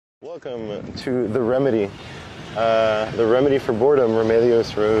Welcome to the remedy for boredom,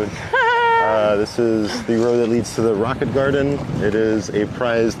 Remedios Road. This is the road that leads to the Rocket Garden. It is a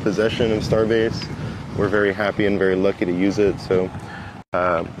prized possession of Starbase. We're very happy and very lucky to use it. So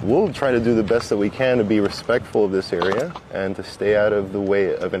we'll try to do the best that we can to be respectful of this area and to stay out of the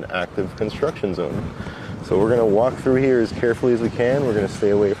way of an active construction zone. So we're going to walk through here as carefully as we can. We're going to stay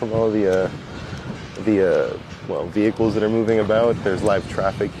away from all the vehicles that are moving about. There's live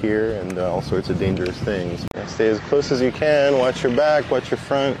traffic here and all sorts of dangerous things. Stay as close as you can, watch your back, watch your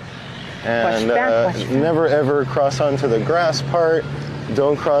front, and never ever cross onto the grass part.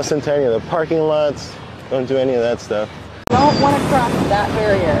 Don't cross into any of the parking lots. Don't do any of that stuff. Don't want to cross that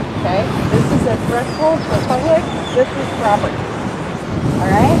barrier, okay? This is a threshold for public. This is property, all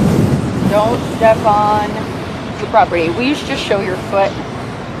right? Don't step on the property. Will you just show your foot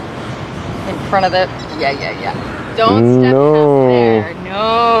in front of it? Yeah. Don't step out there.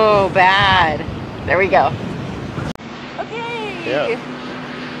 No, bad. There we go. Okay. Yeah.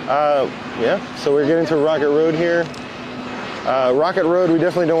 So we're getting to Rocket Road here. Rocket Road, we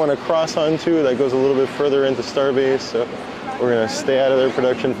definitely don't want to cross onto. That goes a little bit further into Starbase, so we're going to stay out of their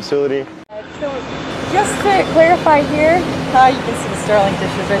production facility. So just to clarify here, you can see the Starlink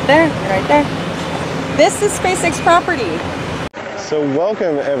dishes right there. This is SpaceX property. So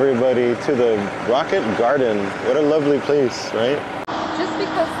welcome everybody to the Rocket Garden. What a lovely place, right? Just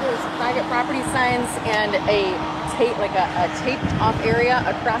because there's private property signs and a taped off area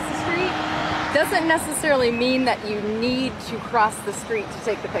across the street doesn't necessarily mean that you need to cross the street to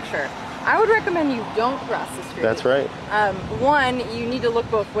take the picture. I would recommend you don't cross the street. That's right. One, you need to look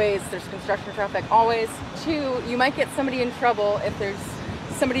both ways. There's construction traffic always. Two, you might get somebody in trouble if there's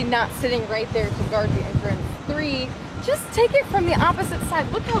somebody not sitting right there to guard the entrance. Three, just take it from the opposite side.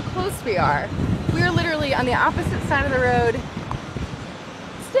 Look how close we are. We are literally on the opposite side of the road.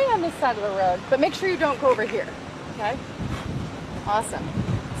 Stay on this side of the road, but make sure you don't go over here, okay? Awesome.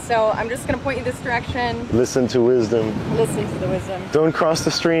 So I'm just gonna point you this direction. Listen to wisdom. Listen to the wisdom. Don't cross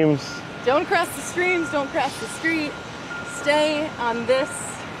the streams. Don't cross the streams, don't cross the street. Stay on this,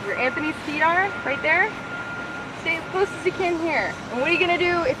 where Anthony's feet are, right there. Stay as close as you can here. And what are you gonna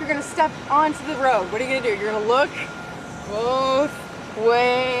do if you're gonna step onto the road? What are you gonna do? You're gonna look both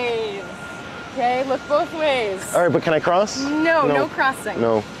ways. Okay, look both ways. All right, but can I cross? No crossing.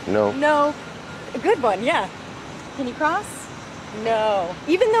 No. A good one, yeah. Can you cross? No.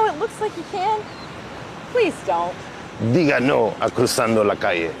 Even though it looks like you can, please don't. Diga no a cruzando la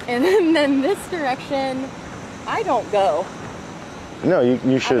calle. And then this direction, I don't go. No,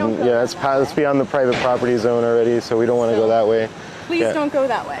 you shouldn't. Yeah, that's beyond the private property zone already, so we don't want to go that way. Please don't go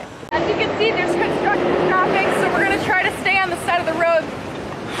that way. As you can see, there's construction traffic, so we're going to try to stay on the side of the road.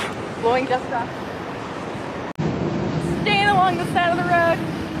 Blowing dust off. Staying along the side of the road.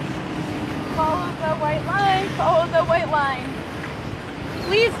 Follow the white line, follow the white line.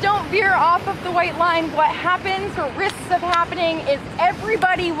 Please don't veer off of the white line. What happens or risks of happening is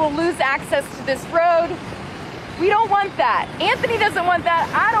everybody will lose access to this road. We don't want that. Anthony doesn't want that.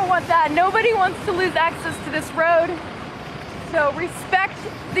 I don't want that. Nobody wants to lose access to this road. So respect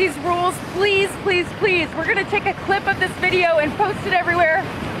these rules, please, please, please. We're gonna take a clip of this video and post it everywhere.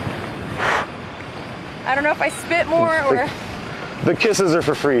 I don't know if I spit more or... The kisses are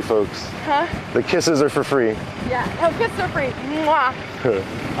for free, folks. Huh? The kisses are for free. Yeah, no, kisses are free. Mwah.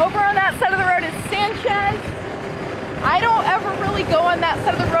 Over on that side of the road is Sanchez. I don't ever really go on that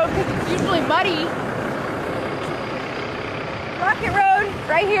side of the road because it's usually muddy. Rocket Road,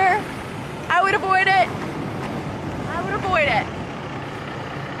 right here. I would avoid it.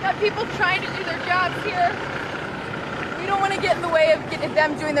 Got people trying to do their jobs here. We don't want to get in the way of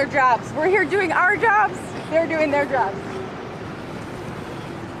them doing their jobs. We're here doing our jobs. They're doing their jobs.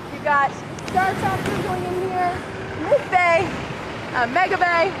 We've got Star Factor going in here. Mid Bay, Mega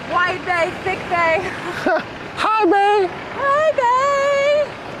Bay, Wide Bay, Thick Bay. Hi, Bay. Hi, Bay.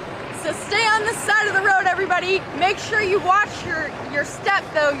 So stay on this side of the road, everybody. Make sure you watch your step,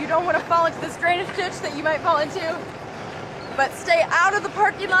 though. You don't want to fall into this drainage ditch that you might fall into. But stay out of the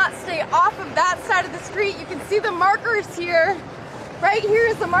parking lot. Stay off of that side of the street. You can see the markers here. Right here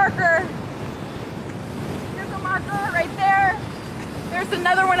is the marker. Here's a marker right there. There's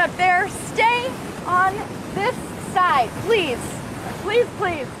another one up there. Stay on this side, please. Please,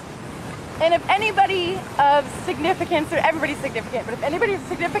 please. And if anybody of significance, or everybody's significant, but if anybody of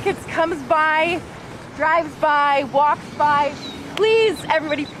significance comes by, drives by, walks by, please,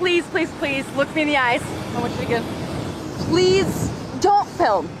 everybody, please, please, please, look me in the eyes. I want you to give. Please don't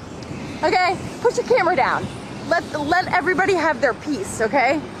film, okay? Put your camera down. Let everybody have their piece,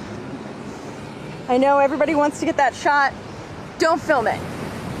 okay? I know everybody wants to get that shot. Don't film it.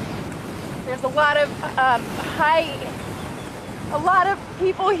 There's a lot of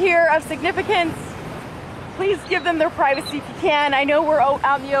people here of significance. Please give them their privacy if you can. I know we're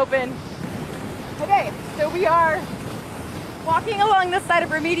out in the open. Okay, so we are walking along this side of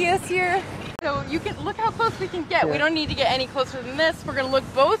Remedios here. So you can look how close we can get. We don't need to get any closer than this. We're gonna look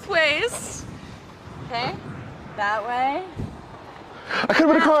both ways. Okay, that way. I could have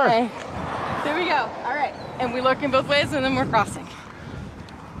been a car. Way. There we go. All right, and we look in both ways, and then we're crossing.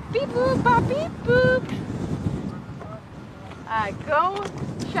 Beep boop, bop, beep boop. Go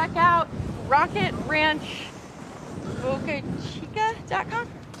check out RocketRanchBocaChica.com.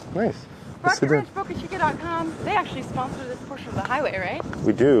 Nice. RocketRanchBocaChica.com. They actually sponsor this portion of the highway, right?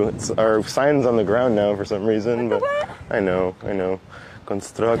 We do. It's our sign's on the ground now for some reason, Look but at that. I know.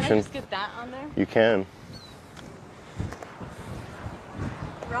 Construction. Can I just get that on there? You can.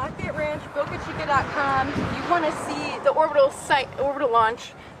 RocketRanchBocaChica.com. You want to see the orbital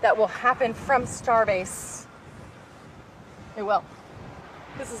launch that will happen from Starbase. It will.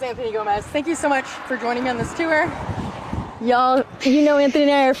 This is Anthony Gomez. Thank you so much for joining me on this tour. Y'all, you know Anthony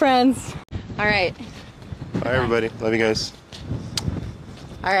and I are friends. All right. Bye, everybody. Love you guys.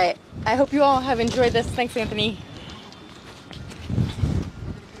 All right. I hope you all have enjoyed this. Thanks, Anthony.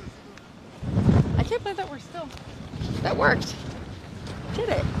 I can't believe that that worked. Did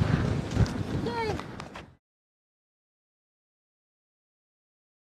it.